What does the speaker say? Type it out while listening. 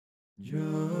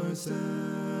Just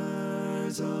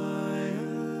as I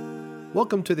am.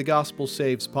 Welcome to the Gospel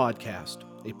Saves podcast,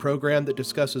 a program that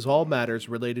discusses all matters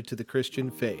related to the Christian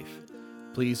faith.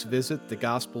 Please visit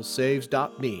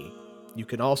thegospelsaves.me. You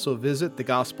can also visit The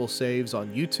Gospel Saves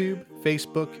on YouTube,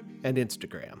 Facebook, and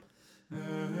Instagram.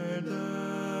 And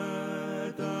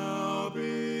that thou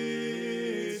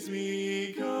bidst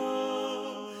me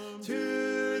come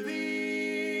to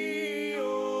thee,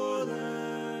 O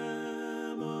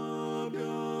Lamb of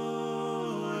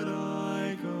God,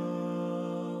 I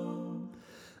come.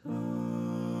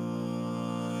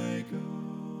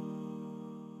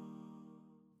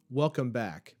 Welcome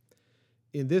back.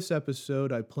 In this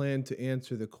episode, I plan to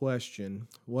answer the question,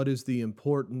 what is the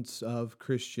importance of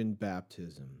Christian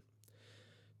baptism?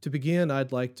 To begin,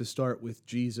 I'd like to start with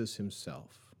Jesus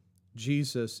himself.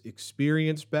 Jesus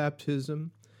experienced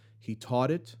baptism, he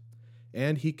taught it,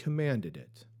 and he commanded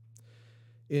it.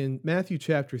 In Matthew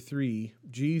chapter 3,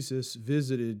 Jesus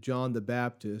visited John the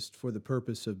Baptist for the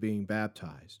purpose of being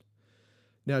baptized.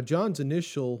 Now, John's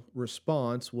initial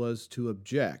response was to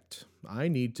object. I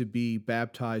need to be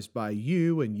baptized by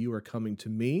you, and you are coming to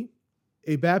me.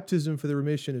 A baptism for the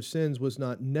remission of sins was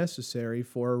not necessary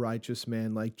for a righteous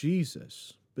man like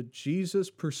Jesus. But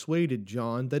Jesus persuaded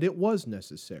John that it was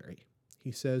necessary.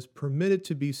 He says, "Permit it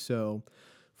to be so,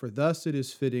 for thus it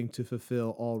is fitting to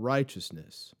fulfill all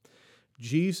righteousness."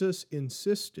 Jesus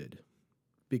insisted,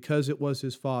 because it was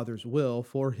his Father's will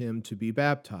for him to be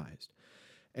baptized.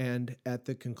 And at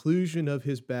the conclusion of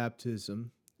his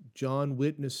baptism, John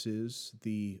witnesses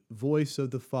the voice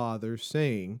of the Father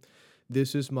saying,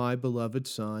 "This is my beloved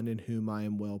Son, in whom I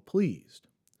am well pleased."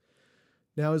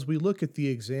 Now, as we look at the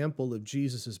example of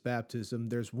Jesus' baptism,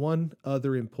 there's one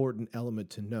other important element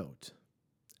to note.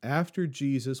 After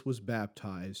Jesus was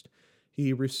baptized,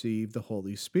 he received the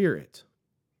Holy Spirit.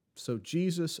 So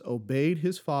Jesus obeyed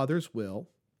his Father's will.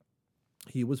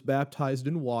 He was baptized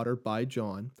in water by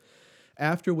John,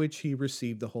 after which he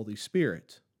received the Holy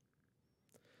Spirit.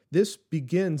 This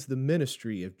begins the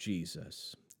ministry of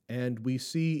Jesus, and we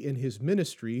see in his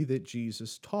ministry that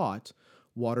Jesus taught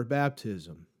water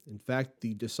baptism. In fact,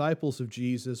 the disciples of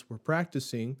Jesus were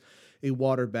practicing a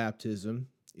water baptism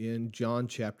in John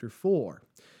chapter 4.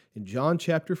 In John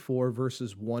chapter 4,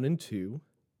 verses 1 and 2,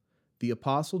 the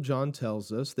Apostle John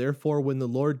tells us, "Therefore, when the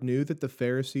Lord knew that the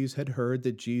Pharisees had heard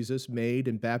that Jesus made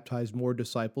and baptized more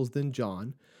disciples than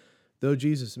John, though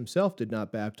Jesus himself did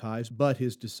not baptize, but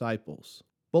his disciples."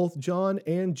 Both John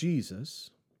and Jesus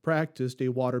practiced a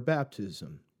water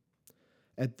baptism.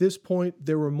 At this point,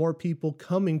 there were more people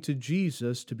coming to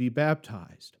Jesus to be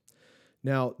baptized.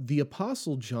 Now, the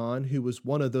Apostle John, who was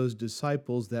one of those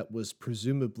disciples that was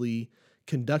presumably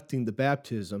conducting the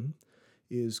baptism,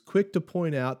 is quick to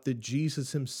point out that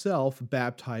Jesus himself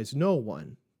baptized no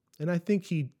one. And I think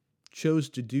he chose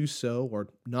to do so or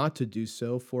not to do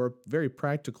so for a very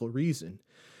practical reason.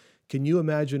 Can you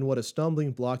imagine what a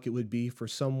stumbling block it would be for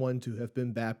someone to have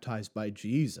been baptized by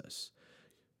Jesus?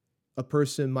 A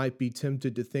person might be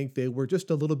tempted to think they were just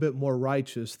a little bit more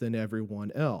righteous than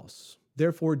everyone else.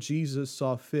 Therefore, Jesus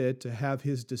saw fit to have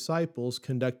his disciples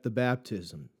conduct the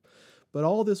baptism. But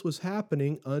all this was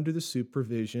happening under the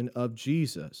supervision of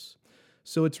Jesus.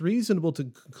 So it's reasonable to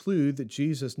conclude that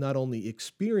Jesus not only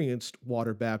experienced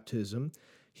water baptism,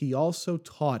 he also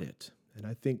taught it. And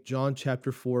I think John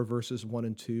chapter 4, verses 1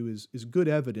 and 2 is good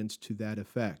evidence to that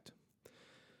effect.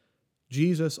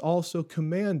 Jesus also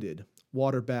commanded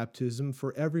water baptism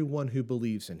for everyone who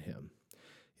believes in him.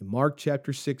 In Mark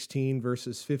chapter 16,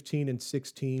 verses 15 and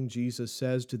 16, Jesus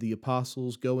says to the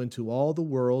apostles, "Go into all the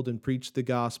world and preach the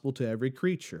gospel to every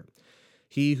creature.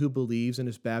 He who believes and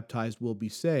is baptized will be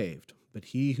saved, but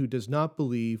he who does not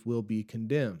believe will be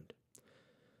condemned."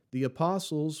 The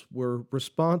apostles were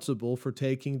responsible for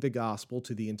taking the gospel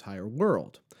to the entire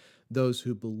world. Those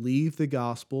who believed the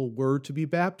gospel were to be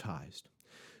baptized.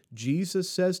 Jesus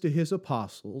says to his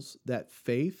apostles that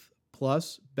faith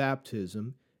plus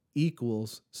baptism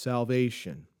equals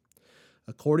salvation.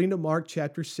 According to Mark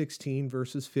chapter 16,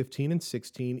 verses 15 and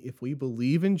 16, if we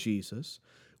believe in Jesus,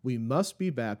 we must be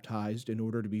baptized in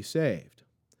order to be saved.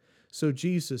 So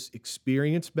Jesus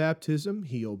experienced baptism,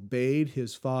 he obeyed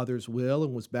his Father's will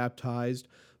and was baptized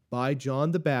by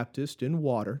John the Baptist in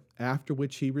water, after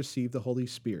which he received the Holy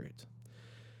Spirit.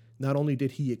 Not only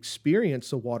did he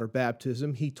experience a water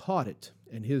baptism, he taught it,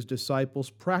 and his disciples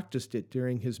practiced it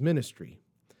during his ministry.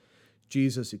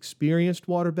 Jesus experienced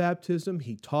water baptism,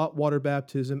 he taught water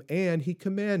baptism, and he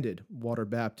commanded water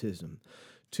baptism.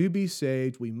 To be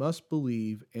saved, we must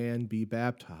believe and be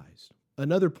baptized.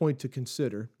 Another point to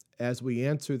consider as we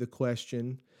answer the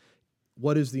question,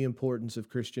 what is the importance of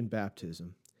Christian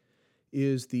baptism?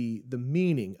 is the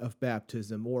meaning of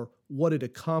baptism, or what it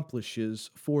accomplishes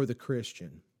for the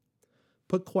Christian.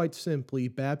 Put quite simply,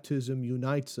 baptism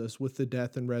unites us with the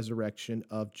death and resurrection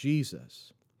of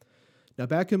Jesus. Now,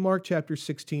 back in Mark chapter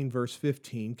 16, verse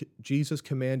 15, Jesus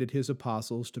commanded his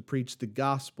apostles to preach the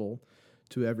gospel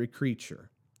to every creature.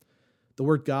 The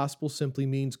word gospel simply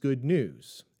means good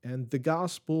news, and the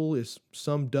gospel is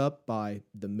summed up by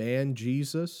the man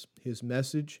Jesus, his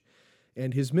message,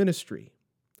 and his ministry.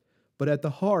 But at the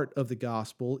heart of the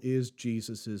gospel is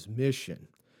Jesus' mission,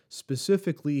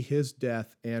 specifically his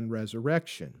death and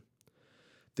resurrection.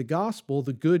 The gospel,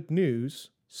 the good news,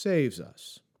 saves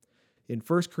us. In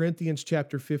 1 Corinthians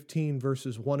chapter 15,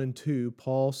 verses 1 and 2,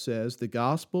 Paul says, "The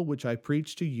gospel which I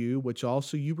preached to you, which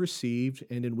also you received,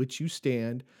 and in which you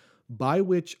stand, by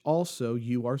which also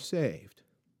you are saved."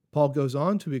 Paul goes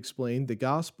on to explain the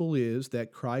gospel is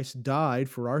that Christ died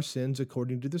for our sins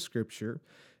according to the Scripture,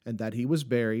 and that he was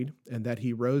buried, and that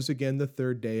he rose again the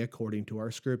third day according to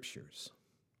our Scriptures.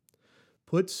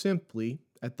 Put simply,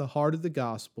 at the heart of the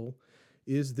gospel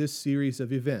is this series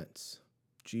of events.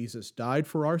 Jesus died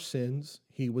for our sins,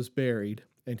 he was buried,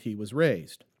 and he was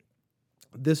raised.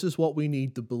 This is what we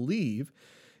need to believe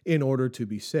in order to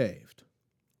be saved.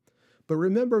 But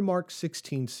remember Mark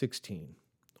 16:16.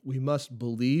 We must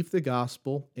believe the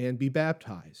gospel and be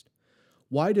baptized.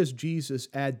 Why does Jesus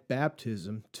add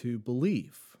baptism to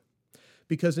belief?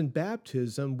 Because in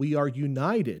baptism, we are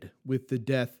united with the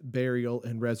death, burial,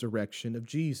 and resurrection of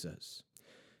Jesus.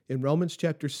 In Romans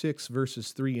chapter 6,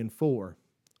 verses 3 and 4,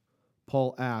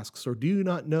 Paul asks, "Or do you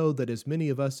not know that as many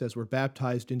of us as were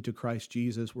baptized into Christ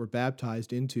Jesus were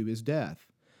baptized into his death?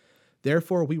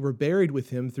 Therefore we were buried with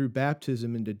him through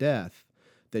baptism into death,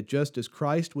 that just as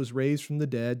Christ was raised from the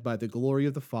dead by the glory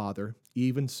of the Father,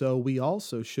 even so we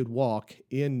also should walk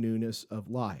in newness of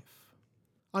life."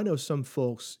 I know some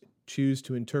folks choose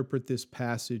to interpret this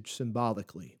passage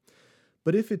symbolically,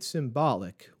 but if it's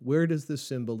symbolic, where does the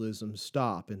symbolism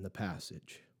stop in the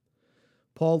passage?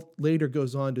 Paul later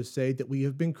goes on to say that we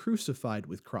have been crucified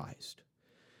with Christ.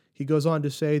 He goes on to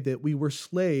say that we were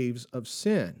slaves of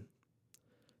sin.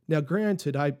 Now,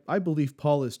 granted, I believe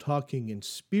Paul is talking in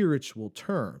spiritual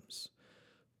terms,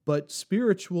 but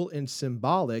spiritual and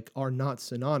symbolic are not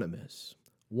synonymous.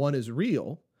 One is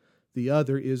real, the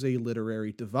other is a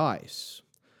literary device.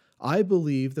 I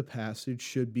believe the passage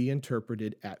should be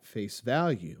interpreted at face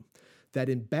value, that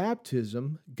in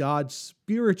baptism, God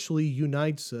spiritually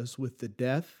unites us with the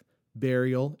death,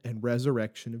 burial, and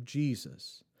resurrection of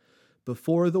Jesus.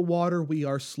 Before the water, we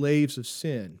are slaves of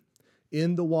sin.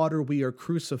 In the water, we are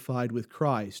crucified with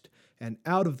Christ, and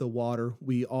out of the water,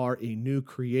 we are a new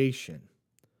creation.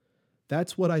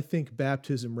 That's what I think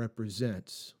baptism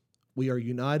represents. We are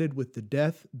united with the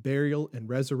death, burial, and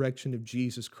resurrection of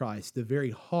Jesus Christ, the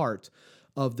very heart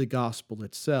of the gospel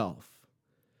itself.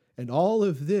 And all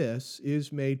of this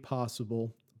is made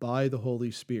possible by the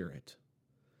Holy Spirit.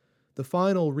 The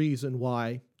final reason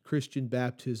why Christian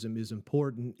baptism is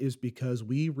important is because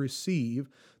we receive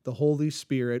the Holy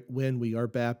Spirit when we are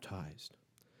baptized.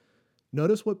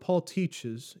 Notice what Paul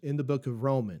teaches in the book of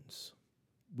Romans.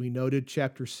 We noted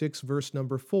chapter 6, verse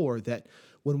number 4, that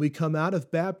when we come out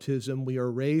of baptism, we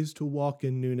are raised to walk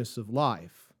in newness of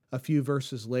life. A few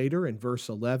verses later, in verse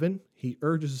 11, he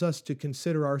urges us to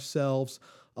consider ourselves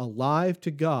alive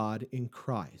to God in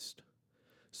Christ.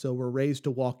 So we're raised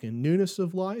to walk in newness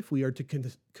of life. We are to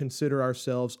consider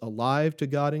ourselves alive to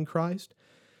God in Christ.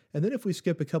 And then if we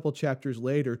skip a couple chapters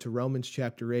later to Romans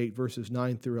chapter 8, verses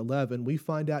 9 through 11, we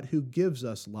find out who gives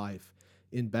us life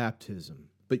in baptism.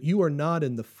 "But you are not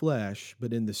in the flesh,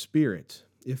 but in the Spirit,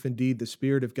 if indeed the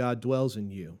Spirit of God dwells in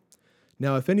you.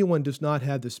 Now if anyone does not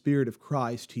have the Spirit of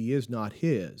Christ, he is not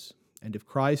his. And if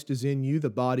Christ is in you, the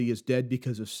body is dead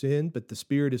because of sin, but the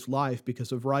Spirit is life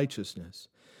because of righteousness.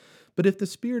 But if the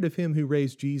Spirit of him who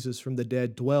raised Jesus from the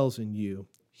dead dwells in you,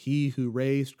 he who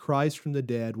raised Christ from the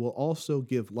dead will also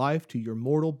give life to your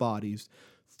mortal bodies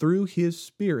through his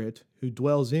Spirit who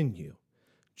dwells in you,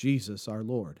 Jesus our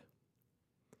Lord."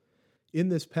 In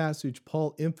this passage,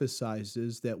 Paul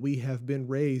emphasizes that we have been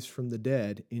raised from the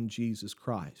dead in Jesus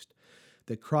Christ,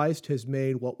 that Christ has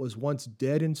made what was once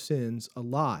dead in sins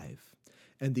alive,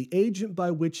 and the agent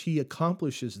by which he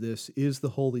accomplishes this is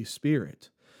the Holy Spirit.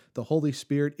 The Holy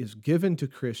Spirit is given to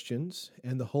Christians,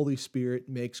 and the Holy Spirit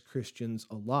makes Christians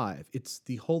alive. It's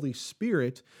the Holy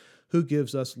Spirit who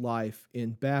gives us life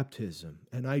in baptism,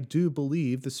 and I do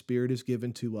believe the Spirit is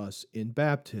given to us in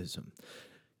baptism,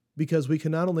 because we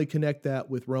can not only connect that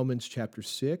with Romans chapter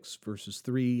 6, verses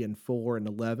 3 and 4 and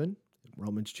 11,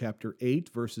 Romans chapter 8,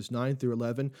 verses 9 through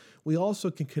 11, we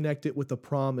also can connect it with the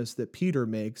promise that Peter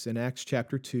makes in Acts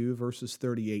chapter 2, verses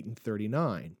 38 and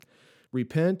 39.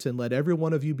 Repent and let every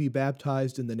one of you be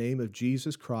baptized in the name of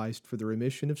Jesus Christ for the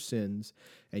remission of sins,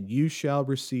 and you shall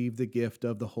receive the gift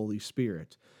of the Holy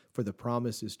Spirit. For the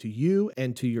promise is to you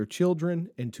and to your children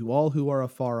and to all who are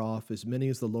afar off, as many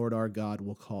as the Lord our God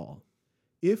will call.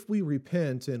 If we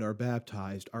repent and are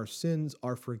baptized, our sins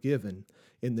are forgiven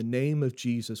in the name of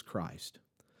Jesus Christ.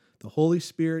 The Holy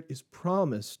Spirit is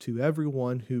promised to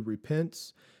everyone who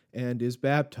repents and is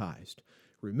baptized.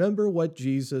 Remember what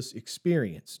Jesus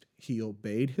experienced. He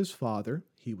obeyed his Father,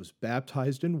 he was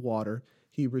baptized in water,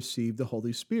 he received the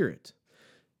Holy Spirit.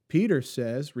 Peter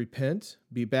says, repent,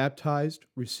 be baptized,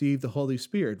 receive the Holy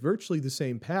Spirit, virtually the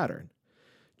same pattern.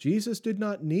 Jesus did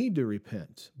not need to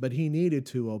repent, but he needed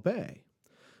to obey.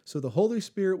 So the Holy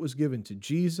Spirit was given to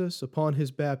Jesus upon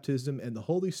his baptism, and the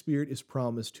Holy Spirit is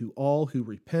promised to all who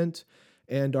repent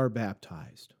and are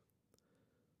baptized.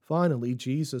 Finally,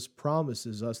 Jesus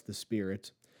promises us the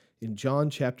Spirit in John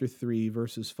chapter 3,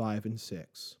 verses 5 and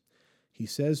 6. He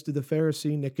says to the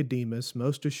Pharisee Nicodemus,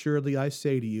 "Most assuredly I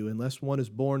say to you, unless one is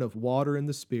born of water and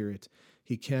the Spirit,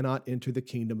 he cannot enter the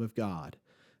kingdom of God.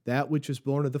 That which is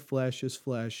born of the flesh is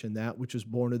flesh, and that which is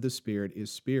born of the Spirit is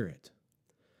spirit."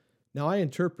 Now, I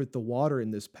interpret the water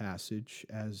in this passage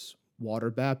as water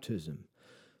baptism.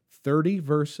 30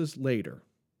 verses later,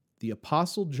 the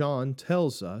Apostle John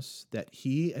tells us that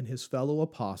he and his fellow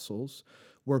apostles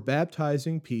were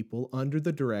baptizing people under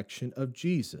the direction of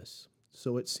Jesus.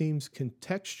 So it seems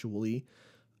contextually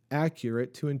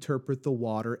accurate to interpret the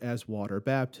water as water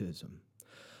baptism.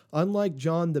 Unlike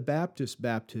John the Baptist's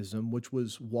baptism, which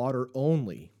was water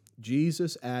only,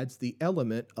 Jesus adds the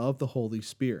element of the Holy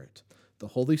Spirit. The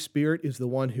Holy Spirit is the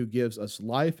one who gives us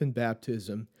life in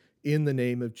baptism in the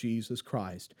name of Jesus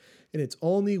Christ. And it's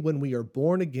only when we are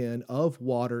born again of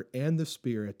water and the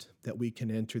Spirit that we can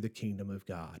enter the kingdom of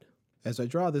God. As I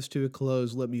draw this to a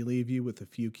close, let me leave you with a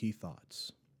few key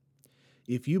thoughts.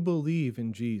 If you believe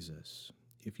in Jesus,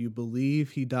 if you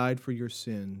believe he died for your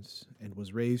sins and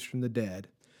was raised from the dead,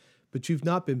 but you've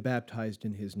not been baptized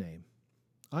in his name,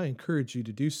 I encourage you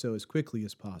to do so as quickly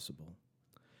as possible.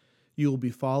 You will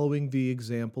be following the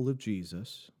example of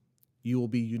Jesus. You will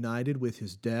be united with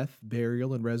his death,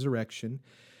 burial, and resurrection,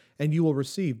 and you will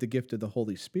receive the gift of the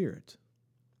Holy Spirit.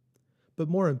 But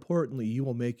more importantly, you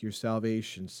will make your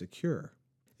salvation secure.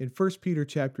 In 1 Peter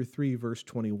chapter 3, verse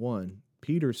 21,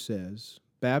 Peter says,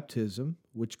 "Baptism,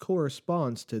 which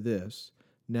corresponds to this,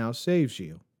 now saves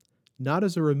you, not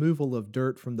as a removal of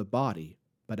dirt from the body,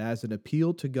 but as an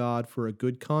appeal to God for a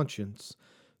good conscience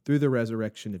through the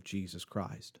resurrection of Jesus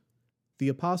Christ." The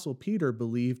Apostle Peter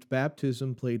believed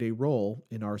baptism played a role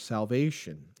in our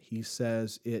salvation. He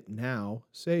says it now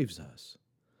saves us.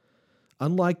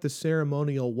 Unlike the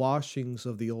ceremonial washings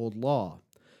of the old law,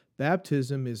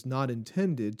 baptism is not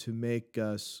intended to make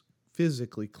us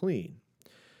physically clean.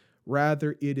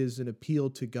 Rather, it is an appeal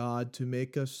to God to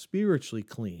make us spiritually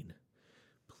clean.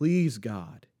 Please,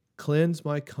 God, cleanse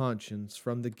my conscience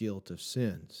from the guilt of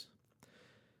sins.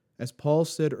 As Paul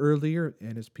said earlier,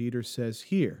 and as Peter says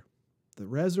here, the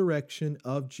resurrection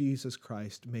of Jesus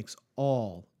Christ makes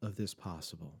all of this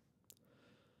possible.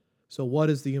 So what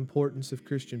is the importance of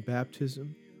Christian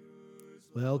baptism?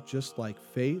 Well, just like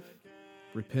faith,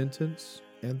 repentance,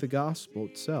 and the gospel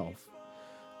itself,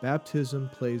 baptism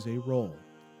plays a role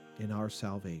in our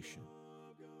salvation.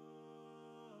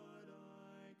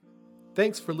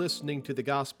 Thanks for listening to the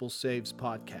Gospel Saves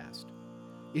podcast.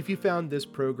 If you found this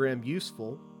program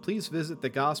useful, please visit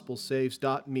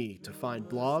thegospelsaves.me to find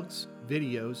blogs,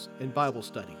 videos, and Bible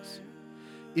studies.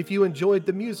 If you enjoyed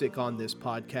the music on this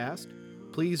podcast,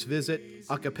 please visit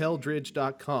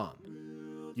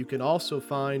acapeldridge.com. You can also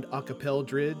find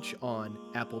Acapeldridge on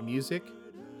Apple Music,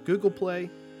 Google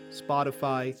Play,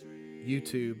 Spotify,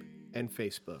 YouTube, and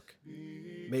Facebook.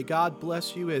 May God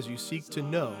bless you as you seek to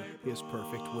know his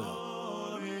perfect will.